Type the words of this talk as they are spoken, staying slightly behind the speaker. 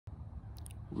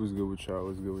What's good with y'all?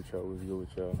 What's good with y'all? What's good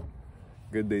with y'all?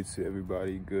 Good day to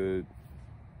everybody. Good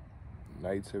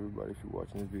night to everybody if you're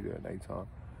watching this video at nighttime.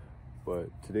 But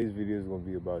today's video is going to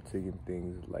be about taking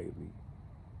things lightly.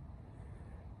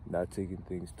 Not taking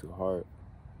things too hard.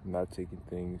 Not taking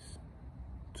things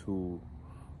too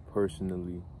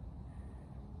personally.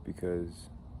 Because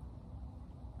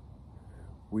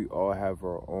we all have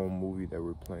our own movie that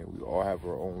we're playing. We all have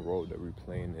our own role that we're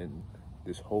playing in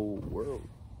this whole world.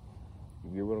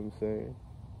 You get what I'm saying?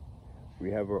 We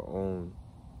have our own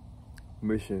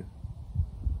mission.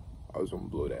 I was gonna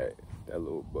blow that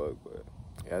little bug, but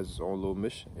it has its own little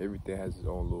mission. Everything has its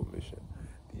own little mission.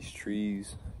 These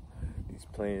trees, these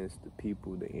plants, the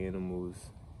people, the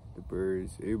animals, the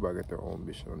birds, everybody got their own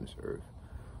mission on this earth.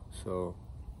 So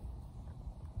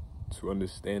to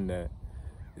understand that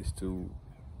is to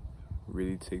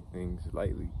really take things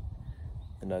lightly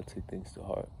and not take things too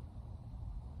hard.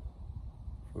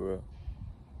 For real.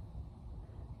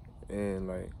 And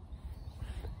like,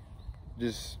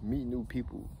 just meet new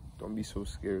people. Don't be so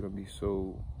scared. Don't be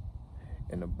so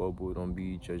in a bubble. Don't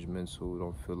be judgmental.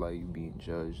 Don't feel like you being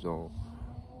judged. Don't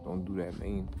do that,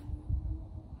 man.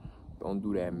 Don't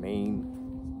do that,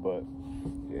 man. But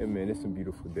yeah, man, it's a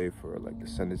beautiful day for like the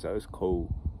sun is out. It's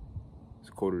cold. It's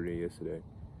colder than yesterday.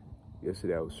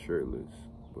 Yesterday I was shirtless,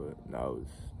 but now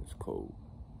it's cold.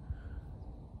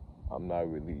 I'm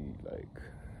not really like.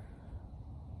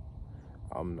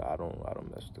 I don't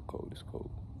mess with the cold. It's cold,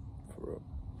 for real.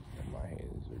 And my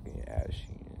hands are getting ashy,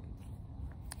 and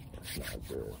that's not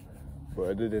good. But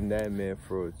other than that, man,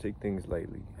 for real, take things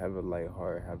lightly. Have a light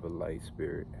heart. Have a light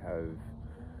spirit.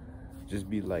 Just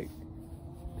be light.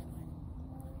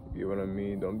 You know what I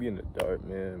mean? Don't be in the dark,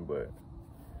 man. But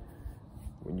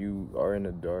when you are in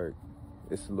the dark,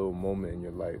 it's a little moment in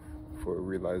your life for a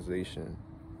realization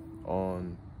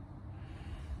on.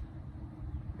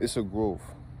 It's a growth.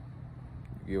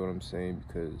 You get what I'm saying?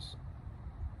 Because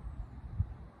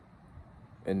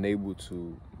unable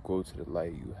to go to the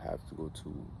light, you have to go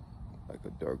to like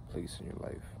a dark place in your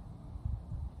life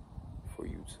for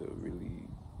you to really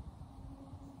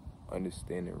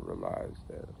understand and realize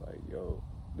that, like, yo,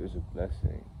 there's a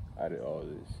blessing out of all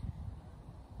this.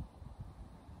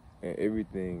 And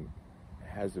everything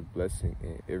has a blessing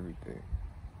in everything.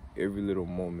 Every little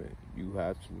moment, you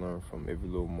have to learn from every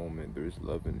little moment. There's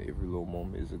love in every little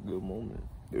moment is a good moment.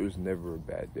 There's never a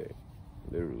bad day,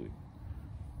 literally.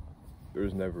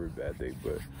 There's never a bad day,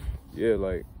 but yeah,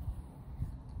 like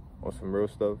on some real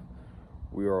stuff,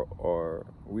 we are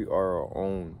our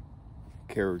own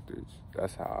characters.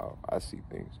 That's how I see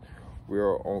things. We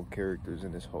are our own characters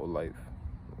in this whole life.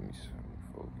 Let me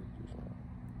focus this on.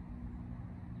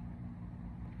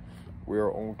 We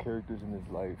are our own characters in this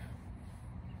life.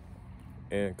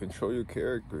 And control your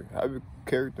character. Have your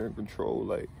character in control.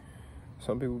 Like,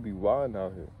 some people be wild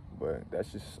out here, but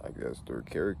that's just, I guess, their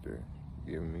character.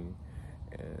 You know what I mean?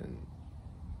 And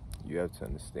you have to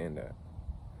understand that.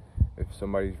 If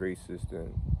somebody's racist,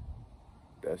 then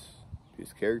that's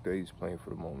his character he's playing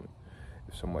for the moment.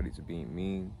 If somebody's being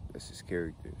mean, that's his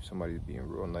character. If somebody's being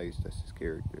real nice, that's his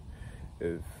character.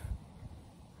 If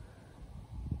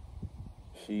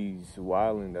she's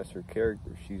wilding, that's her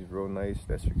character. She's real nice,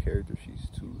 that's her character. She's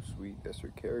too sweet, that's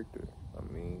her character. I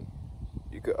mean,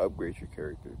 you could upgrade your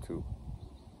character too.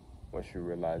 Once you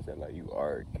realize that, like, you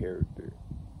are a character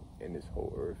in this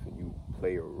whole earth and you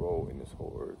play a role in this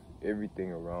whole earth.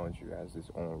 Everything around you has its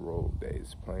own role that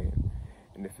it's playing.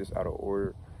 And if it's out of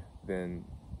order, then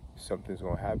something's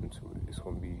gonna happen to it. It's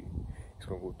gonna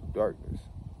go through darkness.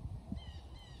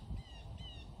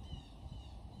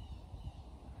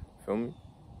 Feel me?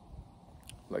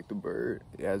 Like the bird,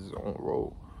 it has its own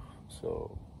role.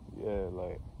 So yeah,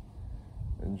 like,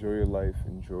 enjoy your life,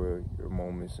 enjoy your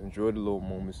moments, enjoy the little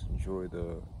moments, enjoy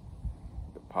the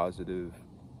positive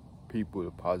people,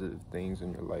 the positive things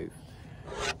in your life.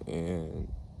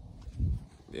 And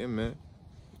yeah, man,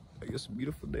 I guess a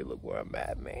beautiful day. Look where I'm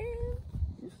at, man.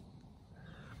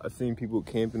 I've seen people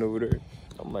camping over there.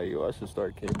 I'm like, yo, I should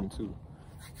start camping too.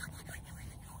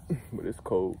 But it's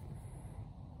cold.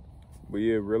 But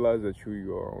yeah, realize that you are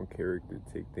your own character.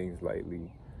 Take things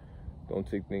lightly. Don't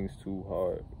take things too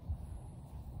hard.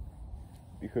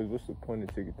 Because what's the point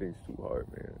of taking things too hard,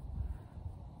 man?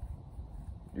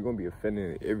 You're gonna be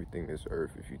offended at everything this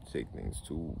earth if you take things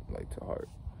too to heart.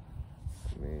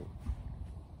 I mean,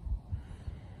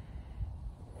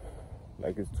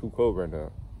 like, it's too cold right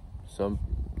now.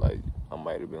 I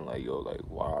might have been like, yo, like,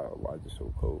 why is it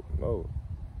so cold? No,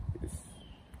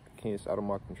 it's out of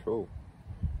my control.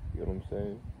 You know what I'm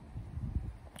saying?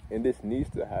 And this needs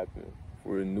to happen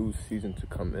for a new season to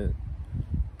come in.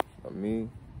 I mean,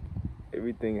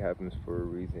 everything happens for a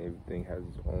reason. Everything has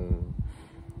its own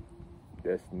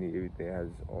destiny. Everything has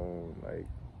its own like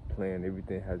plan.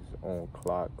 Everything has its own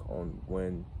clock on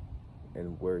when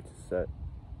and where to set.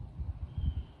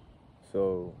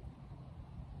 So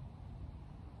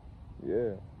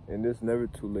yeah, and it's never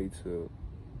too late to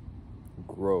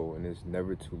grow, and it's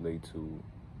never too late to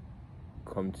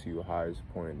come to your highest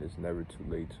point, and it's never too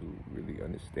late to really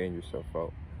understand yourself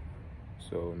out.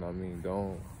 So, I mean,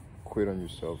 don't quit on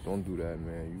yourself. Don't do that,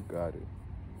 man. You got it.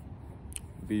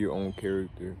 Be your own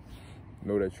character.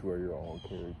 Know that you are your own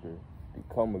character.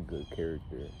 Become a good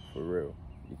character, for real.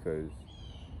 Because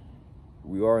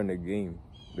we are in a game.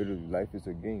 Literally, life is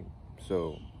a game.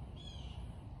 So,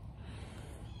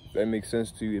 if that makes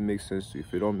sense to you, it makes sense to you.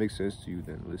 If it don't make sense to you,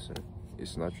 then listen.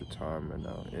 It's not your time right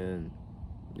now. And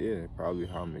yeah, probably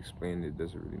how I'm explaining it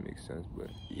doesn't really make sense. But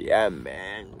yeah,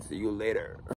 man. See you later.